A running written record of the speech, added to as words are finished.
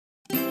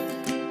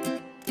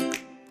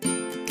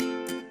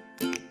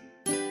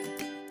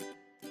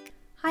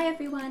Hi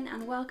everyone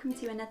and welcome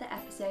to another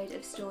episode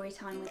of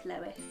Storytime with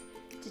Lois.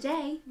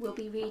 Today we'll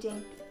be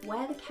reading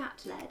Where the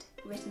Cat Led,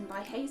 written by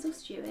Hazel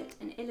Stuart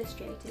and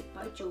illustrated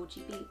by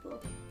Georgie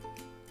Beable.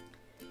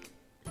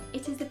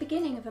 It is the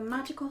beginning of a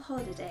magical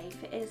holiday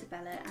for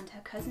Isabella and her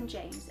cousin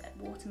James at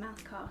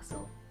Watermouth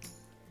Castle.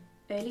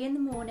 Early in the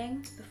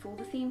morning, before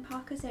the theme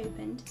park has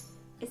opened,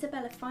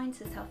 Isabella finds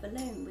herself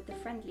alone with the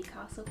friendly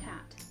castle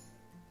cat.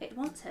 It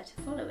wants her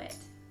to follow it.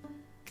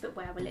 But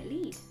where will it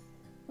lead?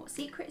 What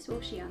secrets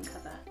will she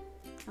uncover?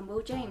 And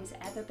will James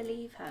ever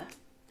believe her?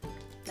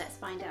 Let's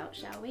find out,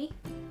 shall we?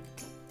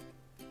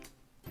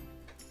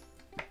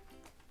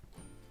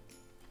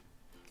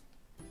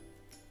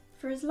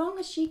 For as long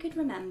as she could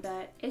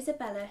remember,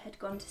 Isabella had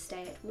gone to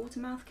stay at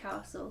Watermouth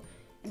Castle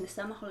in the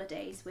summer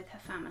holidays with her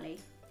family.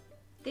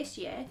 This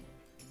year,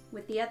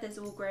 with the others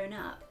all grown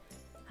up,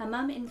 her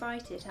mum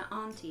invited her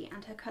auntie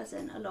and her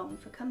cousin along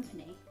for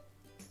company.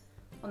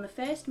 On the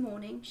first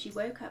morning, she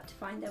woke up to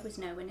find there was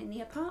no one in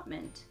the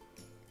apartment.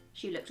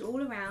 She looked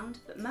all around,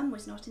 but Mum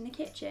was not in the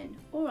kitchen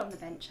or on the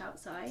bench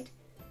outside,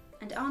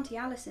 and Auntie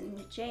Alison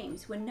and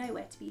James were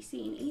nowhere to be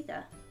seen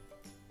either.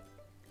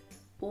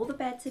 All the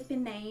beds had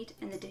been made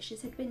and the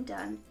dishes had been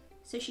done,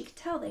 so she could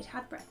tell they'd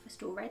had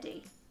breakfast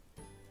already.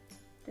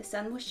 The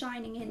sun was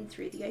shining in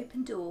through the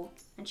open door,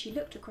 and she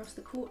looked across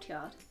the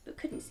courtyard, but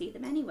couldn't see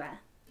them anywhere.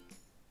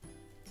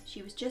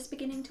 She was just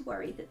beginning to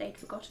worry that they'd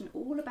forgotten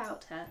all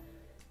about her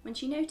when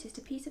she noticed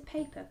a piece of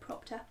paper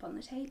propped up on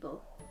the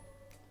table.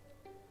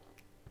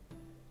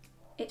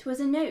 It was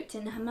a note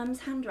in her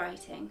mum's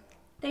handwriting.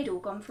 They'd all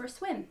gone for a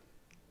swim.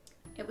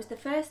 It was the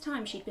first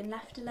time she'd been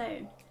left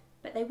alone,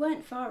 but they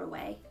weren't far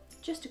away,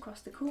 just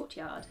across the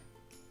courtyard.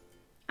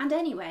 And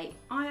anyway,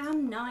 I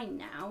am 9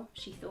 now,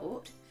 she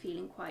thought,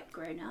 feeling quite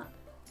grown up.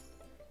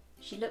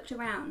 She looked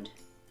around.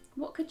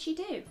 What could she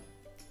do?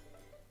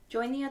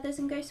 Join the others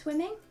and go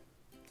swimming?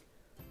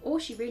 All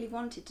she really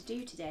wanted to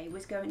do today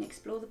was go and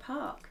explore the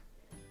park.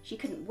 She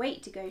couldn't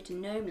wait to go to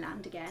Gnome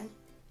Land again,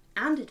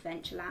 and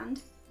Adventureland,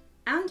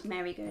 and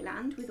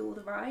Merry-Go-Land with all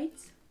the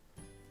rides.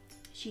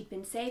 She'd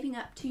been saving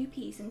up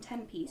 2p's and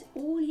 10p's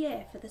all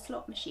year for the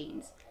slot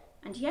machines,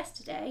 and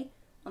yesterday,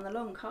 on the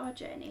long car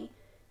journey,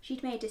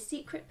 she'd made a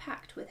secret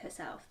pact with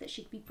herself that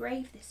she'd be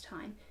brave this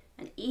time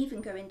and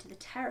even go into the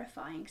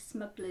terrifying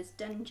smuggler's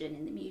dungeon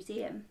in the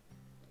museum.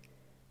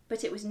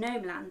 But it was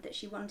Gnome Land that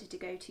she wanted to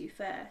go to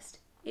first.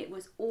 It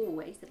was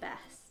always the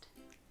best.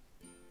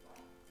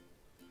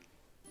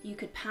 You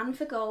could pan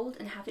for gold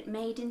and have it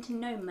made into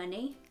gnome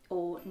money,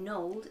 or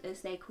nold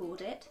as they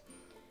called it,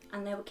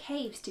 and there were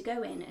caves to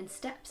go in and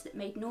steps that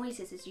made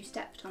noises as you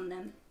stepped on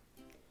them.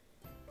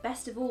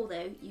 Best of all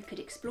though, you could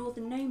explore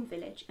the gnome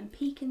village and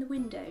peek in the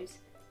windows,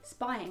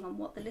 spying on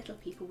what the little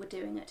people were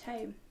doing at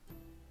home.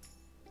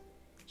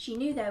 She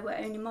knew there were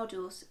only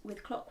models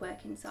with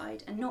clockwork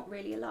inside and not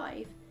really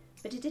alive,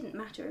 but it didn't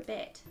matter a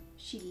bit.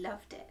 She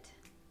loved it.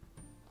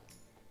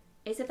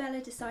 Isabella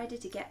decided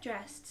to get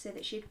dressed so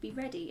that she'd be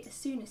ready as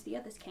soon as the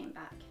others came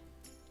back.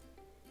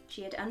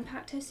 She had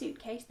unpacked her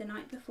suitcase the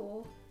night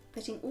before,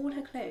 putting all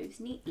her clothes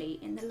neatly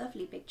in the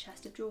lovely big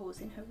chest of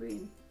drawers in her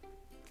room.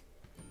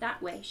 That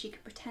way she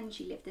could pretend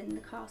she lived in the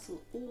castle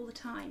all the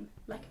time,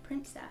 like a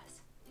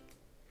princess.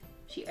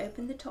 She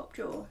opened the top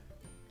drawer.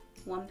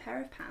 1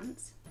 pair of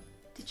pants.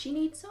 Did she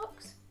need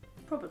socks?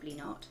 Probably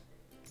not.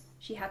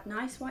 She had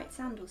nice white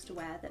sandals to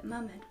wear that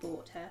Mum had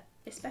bought her,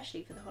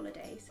 especially for the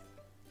holidays.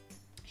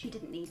 She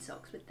didn't need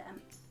socks with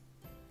them.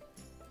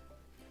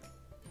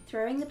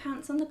 Throwing the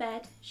pants on the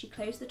bed, she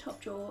closed the top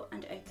drawer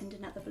and opened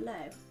another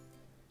below.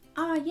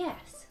 Ah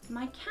yes,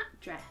 my cat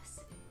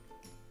dress.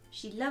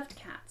 She loved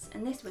cats,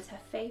 and this was her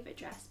favourite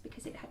dress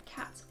because it had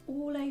cats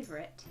all over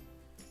it.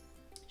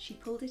 She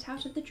pulled it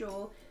out of the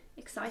drawer,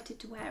 excited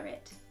to wear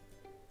it.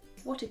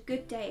 What a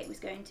good day it was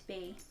going to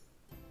be.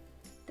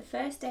 The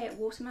first day at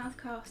Watermouth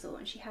Castle,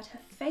 and she had her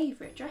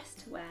favourite dress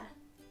to wear.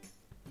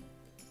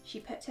 She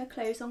put her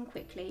clothes on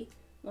quickly,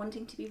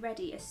 wanting to be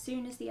ready as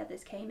soon as the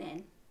others came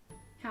in.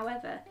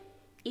 However,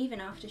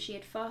 even after she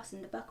had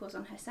fastened the buckles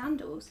on her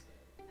sandals,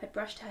 had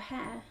brushed her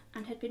hair,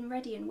 and had been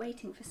ready and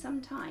waiting for some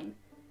time,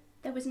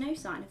 there was no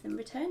sign of them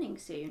returning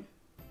soon.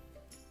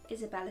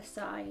 Isabella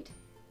sighed.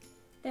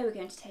 They were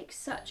going to take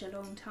such a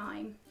long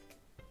time.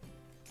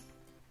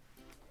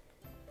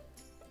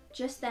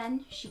 Just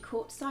then she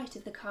caught sight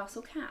of the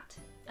castle cat,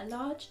 a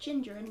large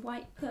ginger and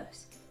white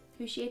puss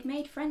who she had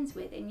made friends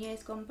with in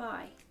years gone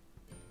by.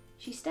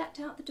 She stepped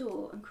out the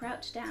door and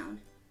crouched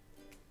down.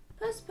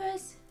 "Puss,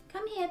 Puss,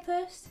 come here,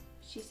 Puss,"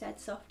 she said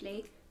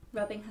softly,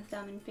 rubbing her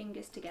thumb and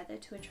fingers together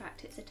to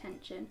attract its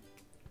attention.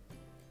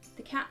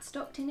 The cat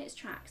stopped in its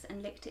tracks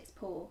and licked its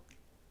paw.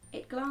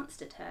 It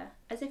glanced at her,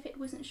 as if it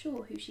wasn't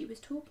sure who she was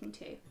talking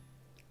to.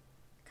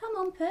 "Come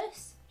on,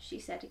 Puss," she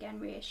said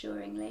again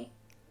reassuringly.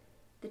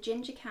 The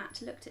ginger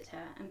cat looked at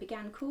her and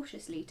began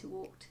cautiously to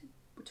walk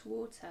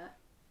towards her.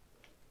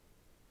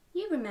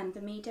 "You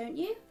remember me, don't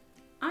you?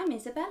 I'm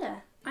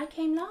Isabella. I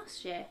came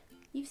last year.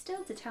 You've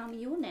still to tell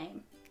me your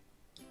name."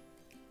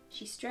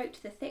 She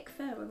stroked the thick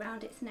fur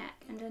around its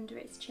neck and under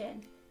its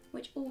chin,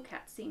 which all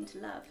cats seem to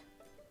love.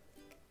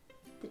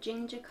 The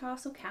ginger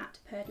castle cat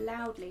purred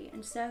loudly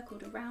and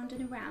circled around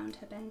and around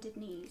her bended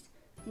knees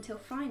until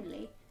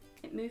finally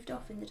it moved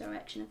off in the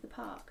direction of the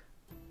park.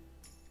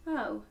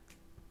 "Oh,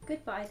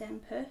 goodbye then,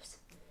 Puss,"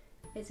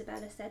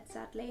 Isabella said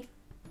sadly.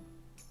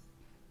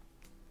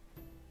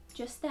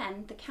 Just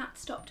then the cat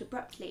stopped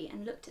abruptly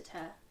and looked at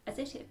her as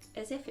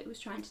if it was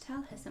trying to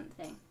tell her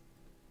something.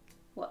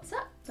 "What's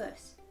up,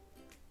 Puss?"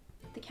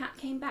 The cat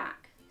came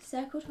back,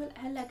 circled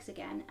her legs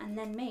again, and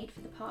then made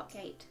for the park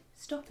gate,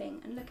 stopping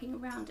and looking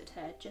around at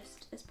her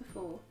just as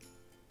before.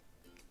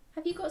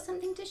 "Have you got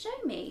something to show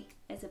me?"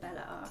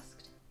 Isabella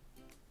asked.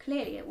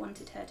 Clearly it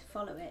wanted her to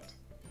follow it.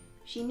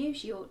 She knew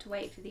she ought to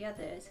wait for the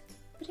others,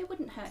 but it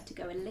wouldn't hurt to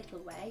go a little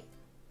way.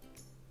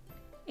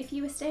 If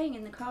you were staying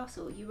in the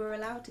castle, you were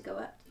allowed to go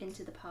up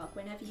into the park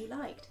whenever you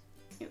liked.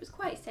 It was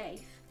quite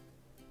safe.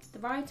 The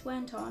rides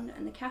weren't on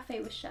and the cafe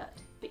was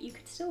shut, but you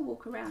could still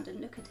walk around and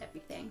look at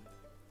everything.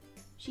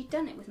 She'd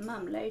done it with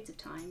Mum loads of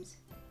times.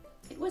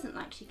 It wasn't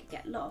like she could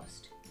get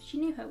lost. She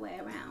knew her way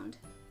around.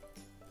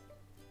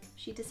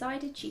 She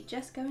decided she'd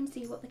just go and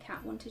see what the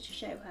cat wanted to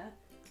show her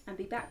and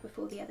be back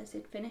before the others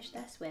had finished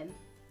their swim.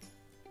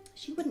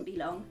 She wouldn't be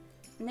long,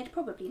 and they'd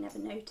probably never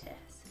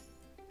notice.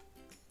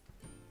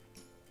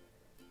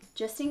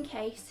 Just in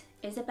case,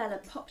 Isabella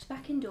popped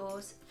back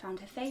indoors, found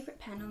her favourite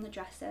pen on the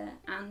dresser,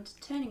 and,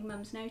 turning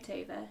Mum's note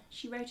over,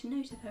 she wrote a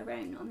note of her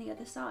own on the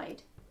other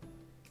side.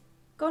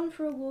 "Gone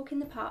for a walk in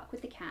the park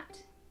with the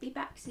cat. Be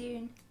back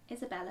soon,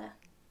 Isabella."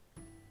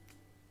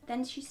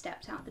 Then she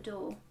stepped out the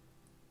door.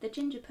 The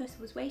ginger puss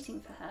was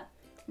waiting for her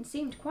and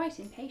seemed quite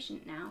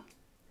impatient now.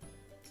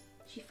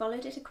 She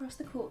followed it across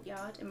the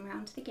courtyard and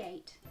round to the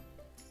gate.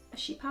 As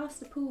she passed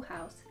the pool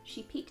house,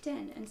 she peeked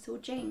in and saw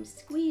James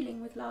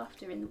squealing with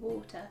laughter in the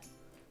water.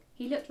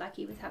 He looked like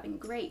he was having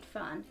great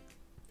fun.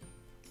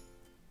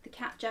 The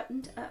cat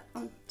jumped up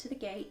onto the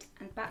gate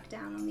and back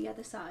down on the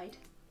other side.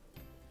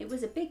 It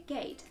was a big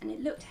gate and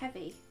it looked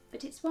heavy,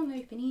 but it swung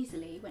open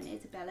easily when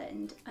Isabella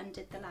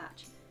undid the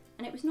latch,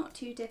 and it was not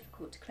too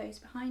difficult to close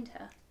behind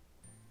her.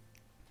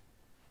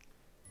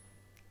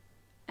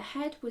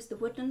 Ahead was the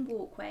woodland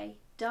walkway,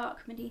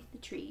 dark beneath the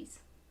trees.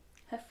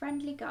 Her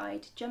friendly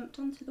guide jumped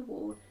onto the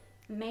wall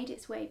and made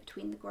its way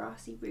between the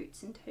grassy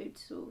roots and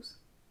toadstools.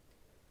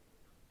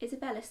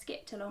 Isabella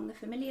skipped along the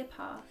familiar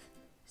path,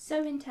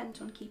 so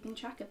intent on keeping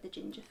track of the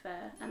ginger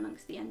fir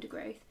amongst the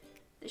undergrowth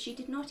that she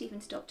did not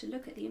even stop to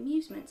look at the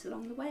amusements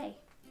along the way.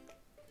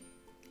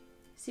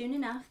 Soon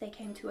enough they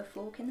came to a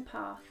fork in the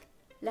path,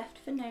 left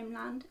for Gnome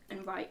Land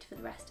and right for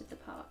the rest of the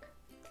park.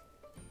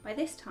 By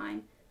this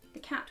time, the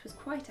cat was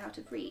quite out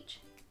of reach,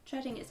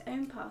 treading its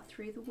own path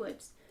through the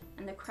woods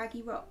and the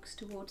craggy rocks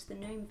towards the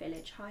gnome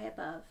village high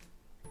above.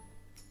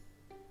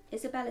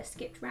 Isabella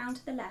skipped round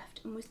to the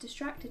left and was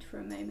distracted for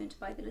a moment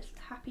by the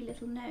happy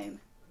little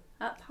gnome,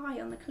 up high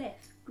on the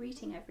cliff,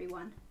 greeting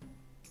everyone.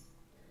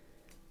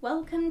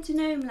 "Welcome to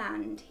Gnome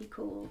Land," he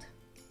called.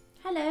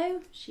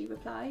 "Hello," she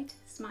replied,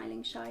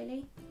 smiling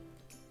shyly.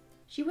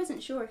 She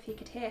wasn't sure if he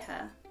could hear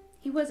her.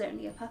 He was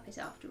only a puppet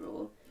after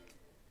all.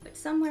 But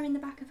somewhere in the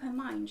back of her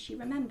mind she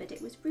remembered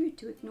it was rude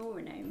to ignore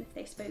a gnome if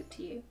they spoke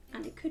to you,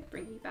 and it could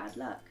bring you bad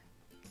luck.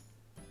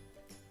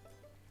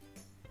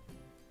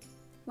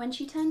 When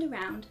she turned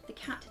around, the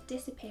cat had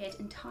disappeared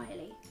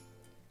entirely.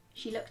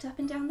 She looked up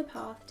and down the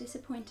path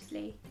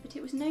disappointedly, but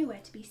it was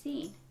nowhere to be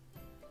seen.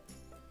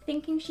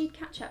 Thinking she'd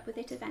catch up with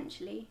it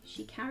eventually,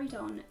 she carried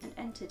on and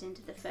entered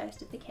into the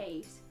first of the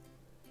caves.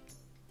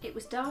 It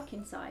was dark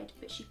inside,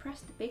 but she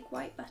pressed the big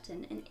white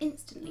button and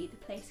instantly the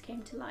place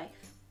came to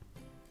life.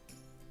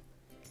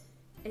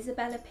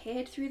 Isabella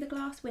peered through the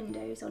glass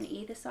windows on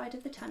either side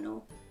of the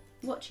tunnel,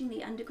 watching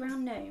the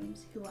underground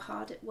gnomes who were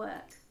hard at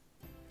work.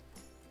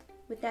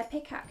 With their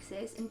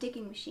pickaxes and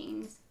digging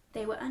machines,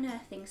 they were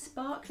unearthing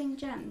sparkling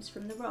gems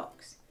from the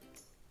rocks,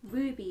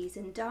 rubies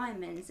and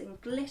diamonds and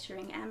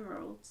glittering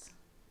emeralds.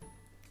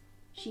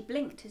 She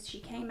blinked as she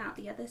came out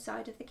the other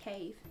side of the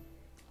cave.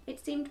 It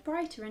seemed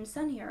brighter and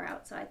sunnier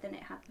outside than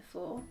it had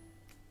before.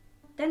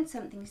 Then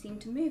something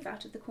seemed to move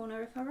out of the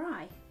corner of her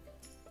eye.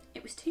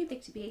 It was too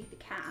big to be the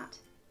cat.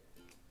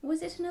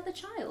 Was it another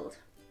child?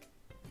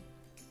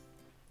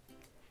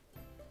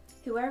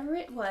 Whoever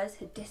it was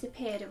had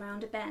disappeared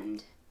around a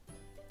bend.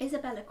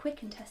 Isabella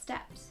quickened her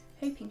steps,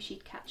 hoping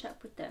she'd catch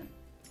up with them.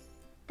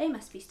 They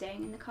must be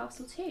staying in the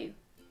castle too.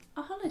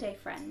 A holiday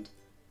friend.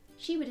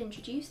 She would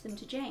introduce them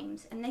to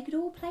James and they could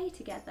all play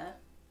together.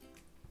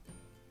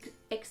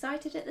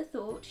 Excited at the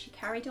thought, she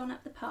carried on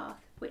up the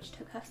path, which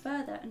took her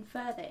further and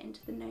further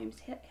into the gnomes'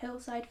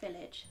 hillside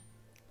village.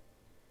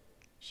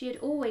 She had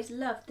always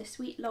loved the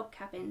sweet log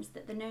cabins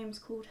that the gnomes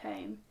called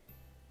home,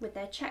 with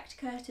their checked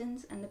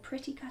curtains and the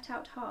pretty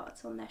cut-out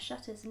hearts on their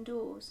shutters and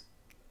doors.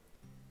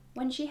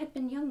 When she had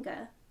been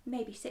younger,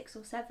 maybe 6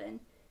 or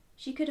 7,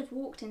 she could have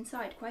walked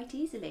inside quite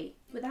easily,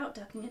 without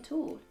ducking at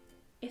all,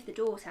 if the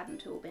doors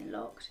hadn't all been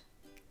locked.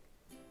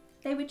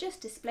 They were just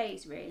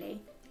displays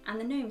really, and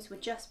the gnomes were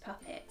just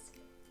puppets,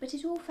 but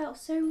it all felt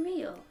so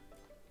real.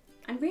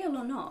 And real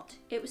or not,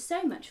 it was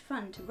so much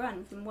fun to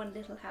run from one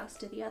little house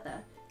to the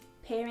other,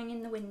 peering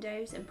in the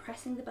windows and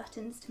pressing the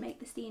buttons to make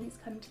the scenes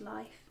come to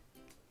life.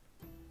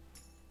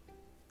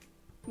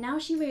 Now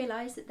she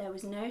realised that there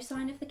was no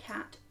sign of the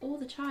cat or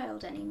the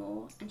child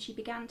anymore, and she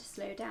began to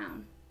slow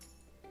down.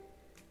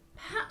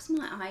 Perhaps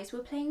my eyes were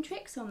playing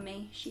tricks on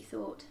me, she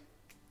thought.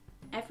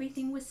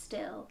 Everything was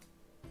still.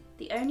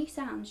 The only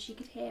sounds she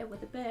could hear were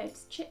the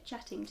birds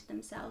chit-chatting to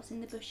themselves in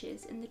the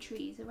bushes and the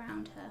trees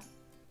around her.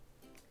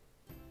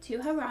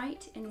 To her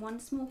right, in one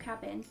small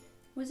cabin,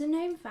 was a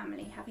gnome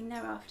family having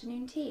their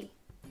afternoon tea.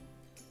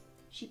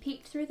 She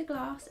peeked through the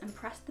glass and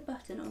pressed the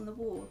button on the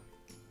wall.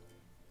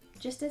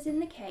 Just as in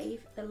the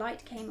cave, the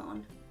light came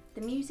on,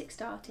 the music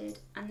started,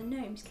 and the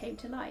gnomes came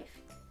to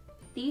life,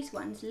 these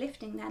ones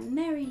lifting their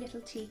merry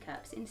little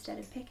teacups instead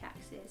of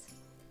pickaxes.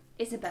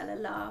 Isabella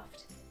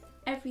laughed.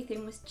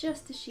 Everything was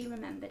just as she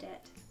remembered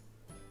it.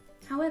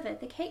 However,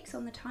 the cakes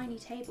on the tiny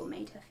table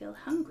made her feel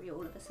hungry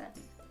all of a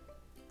sudden.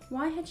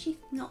 Why had she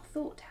not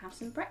thought to have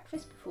some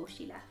breakfast before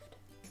she left?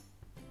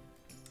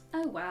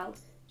 Oh well,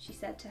 she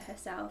said to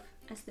herself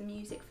as the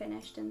music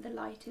finished and the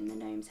light in the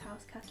gnome's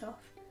house cut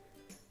off.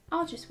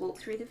 I'll just walk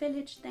through the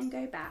village, then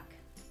go back.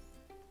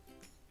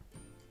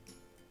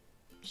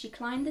 She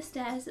climbed the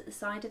stairs at the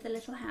side of the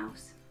little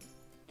house.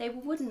 They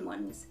were wooden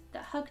ones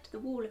that hugged the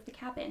wall of the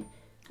cabin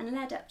and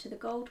led up to the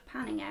gold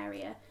panning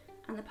area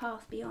and the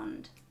path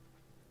beyond.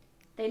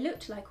 They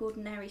looked like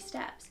ordinary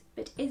steps,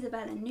 but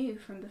Isabella knew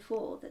from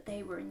before that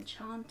they were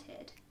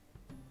enchanted.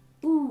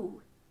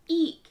 Ooh,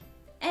 eek,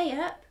 ay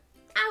up,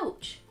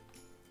 ouch!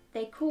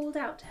 They called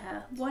out to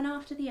her, one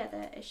after the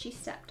other, as she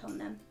stepped on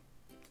them.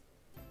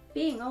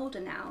 Being older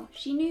now,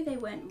 she knew they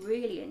weren't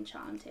really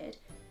enchanted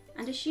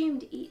and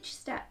assumed each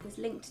step was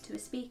linked to a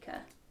speaker,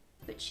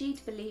 but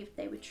she'd believed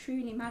they were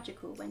truly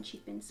magical when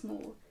she'd been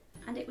small,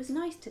 and it was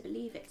nice to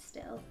believe it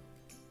still.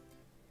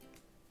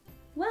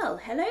 Well,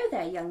 hello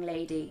there, young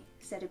lady,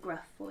 said a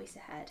gruff voice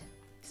ahead,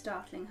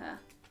 startling her.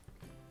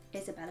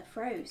 Isabella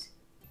froze.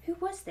 Who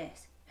was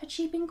this? Had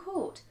she been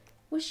caught?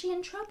 Was she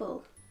in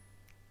trouble?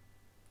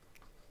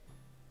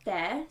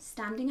 There,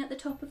 standing at the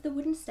top of the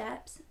wooden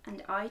steps,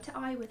 and eye to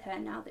eye with her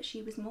now that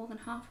she was more than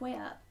halfway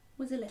up,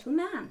 was a little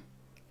man.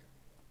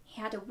 He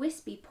had a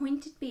wispy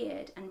pointed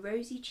beard and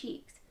rosy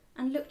cheeks,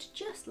 and looked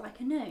just like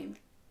a gnome.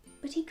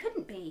 But he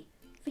couldn't be,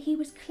 for he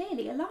was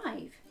clearly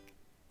alive.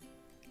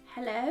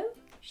 Hello,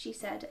 she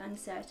said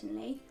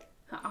uncertainly,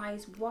 her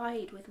eyes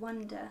wide with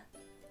wonder.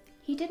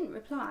 He didn't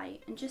reply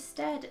and just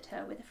stared at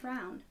her with a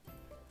frown.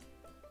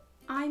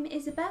 I'm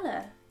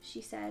Isabella,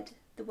 she said,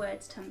 the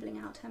words tumbling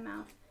out her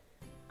mouth.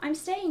 I'm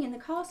staying in the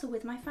castle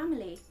with my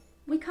family.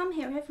 We come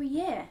here every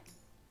year.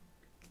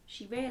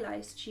 She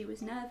realised she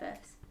was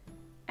nervous.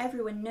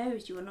 Everyone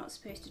knows you are not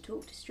supposed to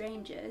talk to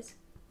strangers.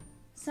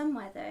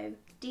 Somewhere though,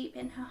 deep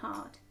in her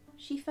heart,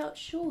 she felt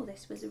sure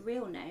this was a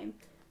real gnome,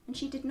 and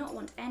she did not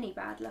want any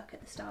bad luck at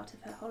the start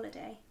of her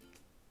holiday.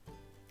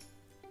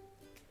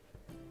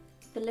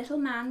 The little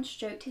man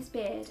stroked his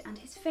beard and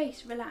his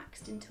face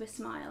relaxed into a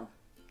smile.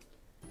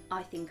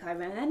 I think I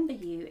remember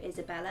you,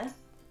 Isabella.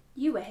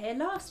 You were here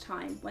last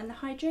time when the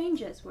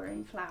hydrangeas were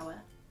in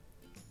flower.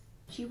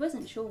 She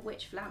wasn't sure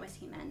which flowers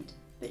he meant,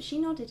 but she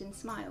nodded and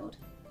smiled,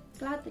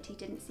 glad that he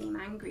didn't seem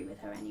angry with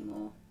her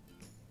anymore.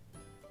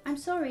 I'm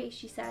sorry,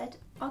 she said.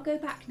 I'll go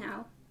back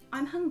now.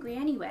 I'm hungry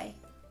anyway.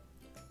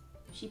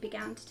 She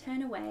began to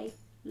turn away,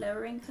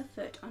 lowering her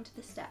foot onto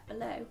the step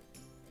below.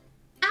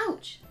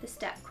 Ouch! The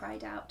step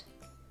cried out.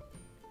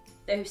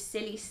 Those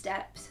silly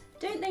steps.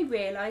 Don't they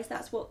realise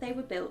that's what they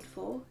were built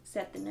for?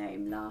 Said the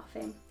gnome,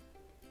 laughing.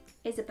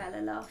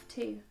 Isabella laughed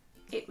too.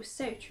 It was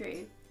so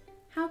true.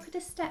 How could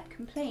a step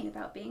complain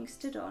about being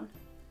stood on?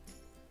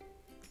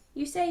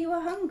 You say you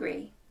are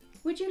hungry.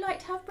 Would you like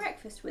to have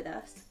breakfast with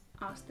us?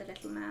 Asked the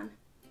little man.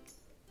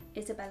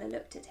 Isabella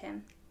looked at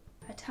him.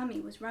 Her tummy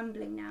was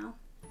rumbling now.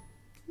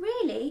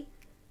 Really?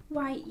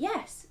 Why,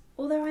 yes,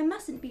 although I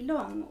mustn't be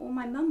long or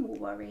my mum will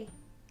worry.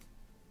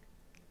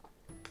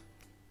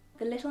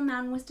 The little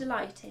man was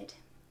delighted.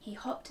 He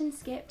hopped and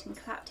skipped and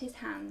clapped his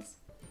hands.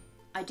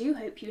 I do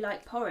hope you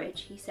like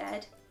porridge, he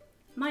said.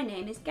 My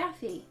name is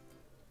Gaffy.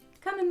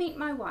 Come and meet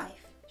my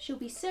wife. She'll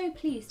be so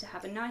pleased to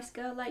have a nice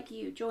girl like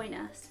you join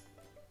us.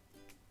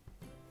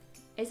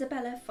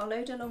 Isabella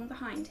followed along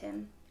behind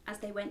him as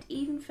they went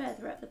even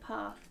further up the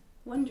path,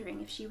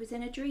 wondering if she was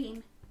in a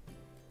dream.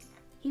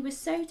 He was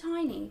so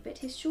tiny, but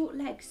his short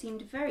legs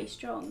seemed very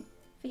strong,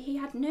 for he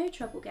had no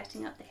trouble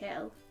getting up the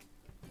hill.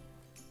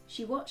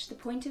 She watched the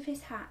point of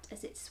his hat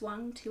as it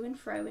swung to and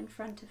fro in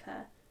front of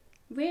her,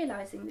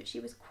 realising that she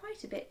was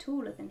quite a bit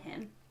taller than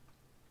him.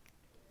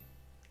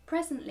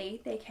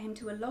 Presently they came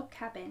to a log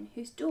cabin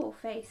whose door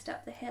faced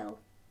up the hill.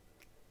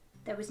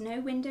 There was no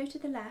window to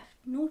the left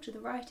nor to the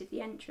right of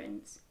the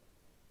entrance.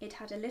 It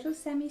had a little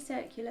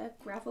semicircular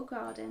gravel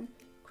garden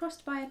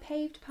crossed by a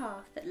paved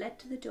path that led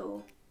to the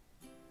door.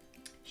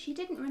 She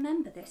didn't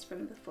remember this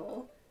from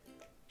before.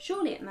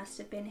 Surely it must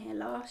have been here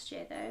last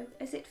year though,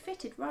 as it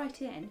fitted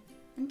right in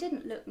and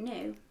didn't look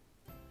new.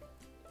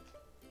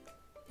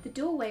 The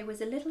doorway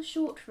was a little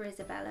short for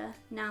Isabella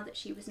now that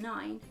she was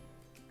 9,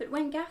 But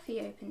when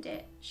Gaffy opened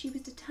it, she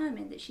was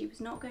determined that she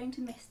was not going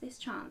to miss this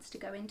chance to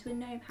go into a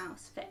gnome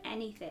house for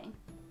anything.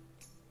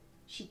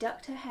 She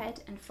ducked her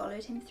head and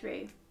followed him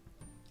through.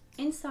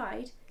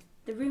 Inside,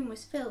 the room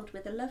was filled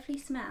with a lovely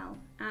smell,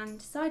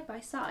 and side by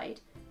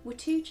side were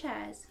 2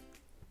 chairs,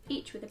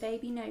 each with a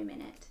baby gnome in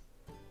it.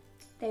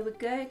 They were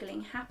gurgling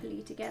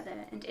happily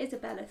together, and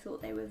Isabella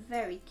thought they were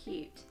very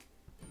cute.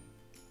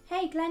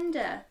 "Hey,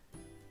 Glenda,"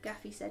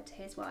 Gaffy said to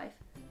his wife,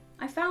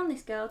 "I found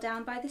this girl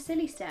down by the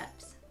silly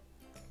steps."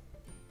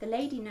 The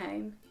lady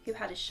gnome, who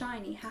had a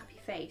shiny, happy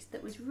face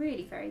that was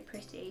really very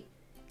pretty,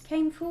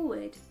 came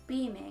forward,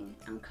 beaming,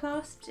 and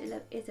clasped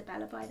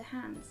Isabella by the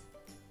hands.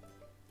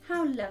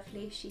 "How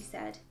lovely," she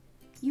said.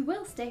 "You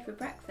will stay for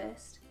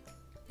breakfast.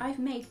 I've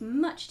made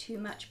much too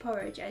much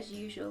porridge as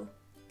usual."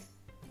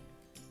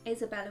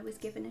 Isabella was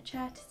given a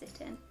chair to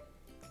sit in.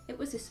 It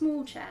was a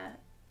small chair,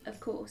 of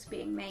course,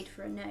 being made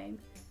for a gnome,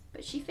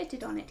 but she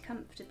fitted on it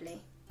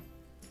comfortably.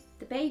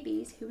 The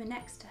babies, who were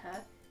next to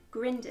her,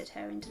 grinned at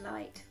her in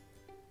delight.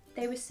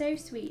 They were so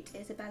sweet,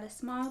 Isabella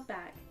smiled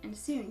back, and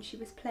soon she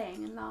was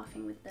playing and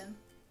laughing with them.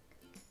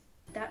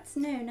 "That's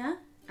Nona,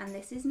 and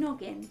this is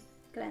Noggin,"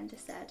 Glenda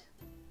said.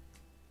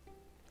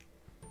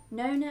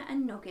 Nona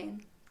and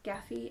Noggin,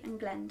 Gaffy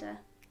and Glenda.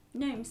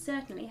 Gnomes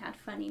certainly had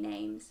funny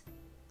names.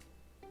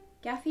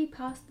 Gaffy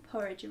passed the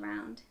porridge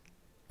around.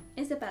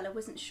 Isabella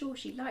wasn't sure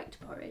she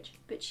liked porridge,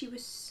 but she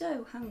was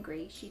so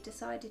hungry she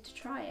decided to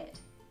try it.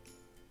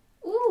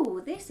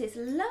 "Ooh, this is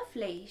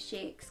lovely,"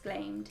 she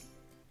exclaimed,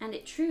 and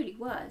it truly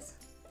was.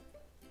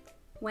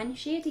 When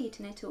she had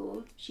eaten it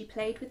all, she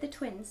played with the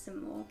twins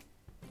some more.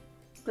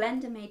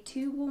 Glenda made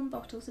 2 warm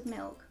bottles of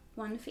milk,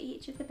 one for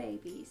each of the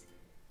babies,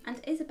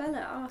 and Isabella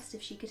asked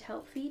if she could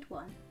help feed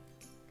one.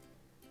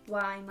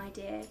 "Why, my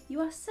dear,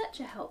 you are such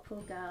a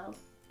helpful girl,"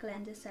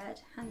 Glenda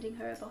said, handing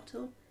her a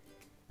bottle.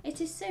 "It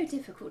is so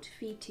difficult to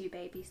feed 2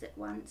 babies at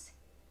once.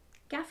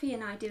 Gaffy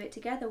and I do it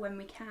together when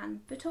we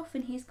can, but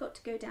often he's got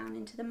to go down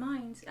into the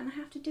mines and I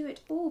have to do it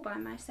all by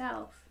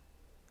myself."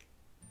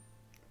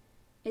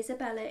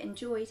 Isabella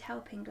enjoyed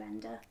helping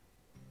Glenda.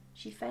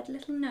 She fed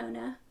little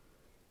Nona,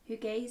 who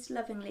gazed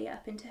lovingly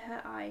up into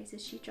her eyes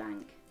as she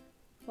drank,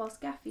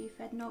 whilst Gaffy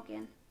fed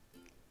Noggin.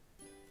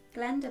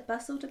 Glenda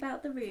bustled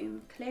about the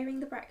room, clearing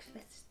the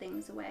breakfast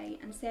things away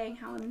and saying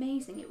how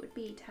amazing it would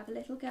be to have a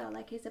little girl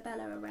like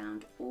Isabella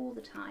around all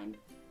the time.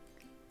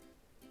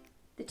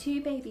 The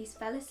 2 babies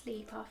fell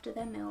asleep after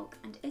their milk,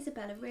 and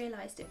Isabella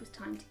realised it was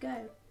time to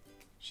go.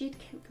 She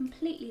had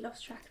completely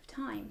lost track of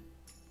time.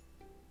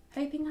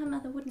 Hoping her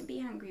mother wouldn't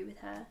be angry with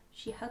her,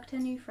 she hugged her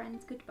new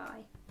friends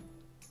goodbye.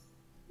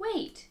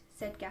 "Wait,"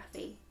 said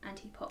Gaffy, and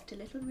he popped a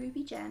little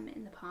ruby gem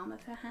in the palm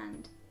of her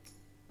hand.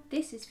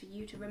 "This is for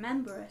you to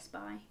remember us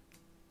by."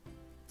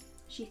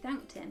 She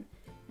thanked him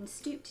and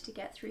stooped to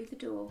get through the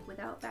door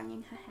without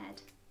banging her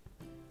head.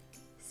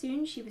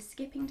 Soon she was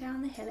skipping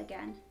down the hill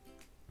again.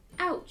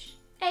 "Ouch!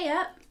 Hey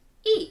up!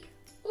 Eek!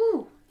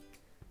 Ooh!"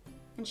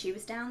 And she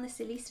was down the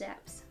silly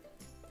steps.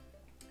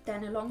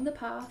 Then along the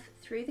path,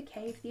 through the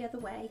cave the other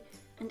way,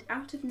 and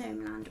out of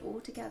Gnomeland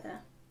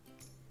altogether.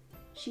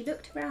 She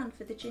looked round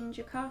for the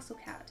ginger castle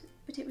cat,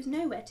 but it was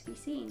nowhere to be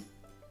seen.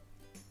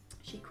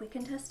 She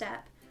quickened her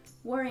step,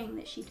 worrying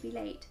that she'd be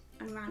late,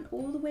 and ran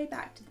all the way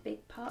back to the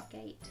big park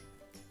gate.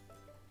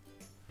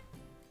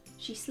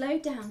 She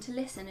slowed down to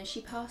listen as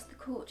she passed the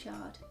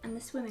courtyard and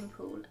the swimming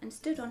pool and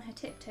stood on her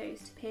tiptoes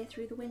to peer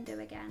through the window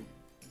again.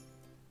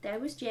 There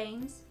was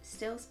James,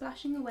 still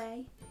splashing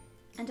away,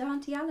 and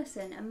Auntie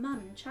Alison and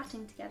Mum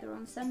chatting together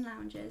on sun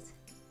loungers.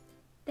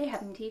 They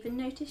hadn't even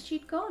noticed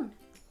she'd gone.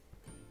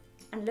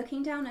 And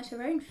looking down at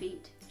her own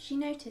feet, she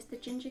noticed the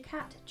ginger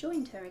cat had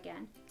joined her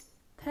again,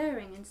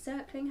 purring and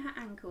circling her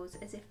ankles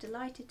as if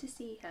delighted to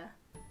see her.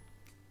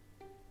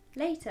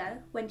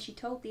 Later, when she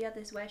told the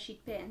others where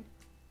she'd been,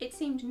 it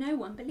seemed no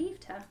one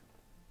believed her.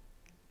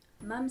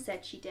 Mum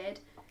said she did,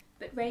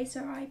 but raised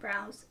her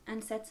eyebrows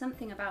and said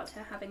something about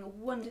her having a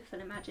wonderful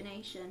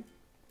imagination.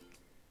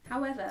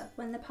 However,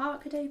 when the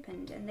park had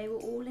opened and they were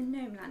all in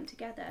Gnomeland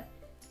together,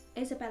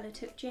 Isabella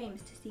took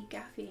James to see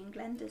Gaffy and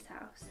Glenda's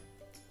house.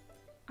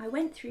 "I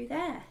went through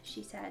there,"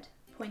 she said,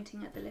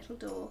 pointing at the little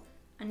door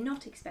and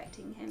not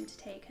expecting him to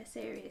take her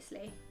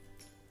seriously.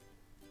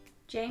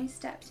 James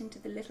stepped into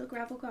the little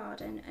gravel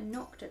garden and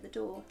knocked at the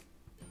door.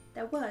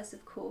 There was,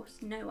 of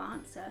course, no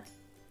answer.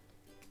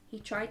 He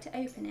tried to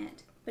open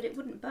it, but it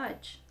wouldn't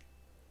budge.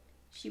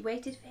 She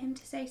waited for him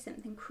to say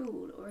something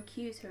cruel or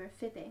accuse her of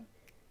fibbing.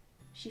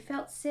 She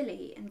felt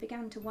silly and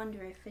began to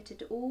wonder if it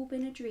had all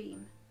been a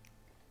dream.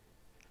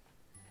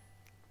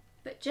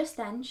 But just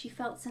then she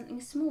felt something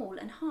small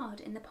and hard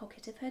in the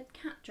pocket of her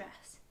cat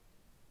dress.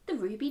 The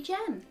ruby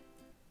gem!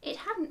 It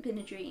hadn't been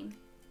a dream.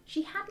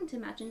 She hadn't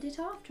imagined it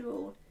after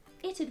all.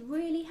 It had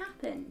really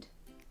happened.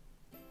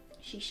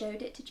 She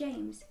showed it to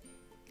James.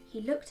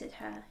 He looked at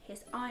her,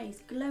 his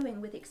eyes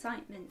glowing with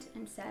excitement,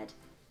 and said,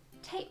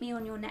 "Take me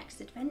on your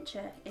next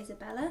adventure,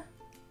 Isabella."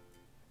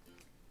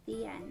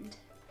 The end.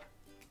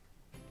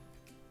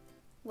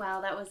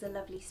 Well, that was a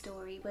lovely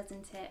story,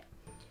 wasn't it?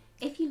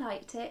 If you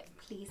liked it,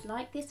 please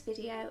like this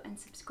video and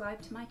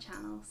subscribe to my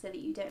channel so that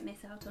you don't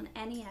miss out on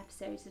any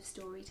episodes of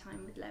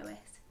Storytime with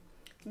Lois.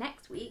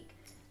 Next week,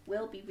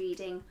 we'll be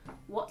reading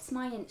What's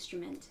My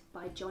Instrument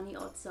by Johnny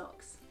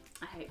Oddsocks.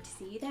 I hope to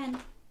see you then.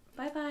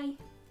 Bye bye.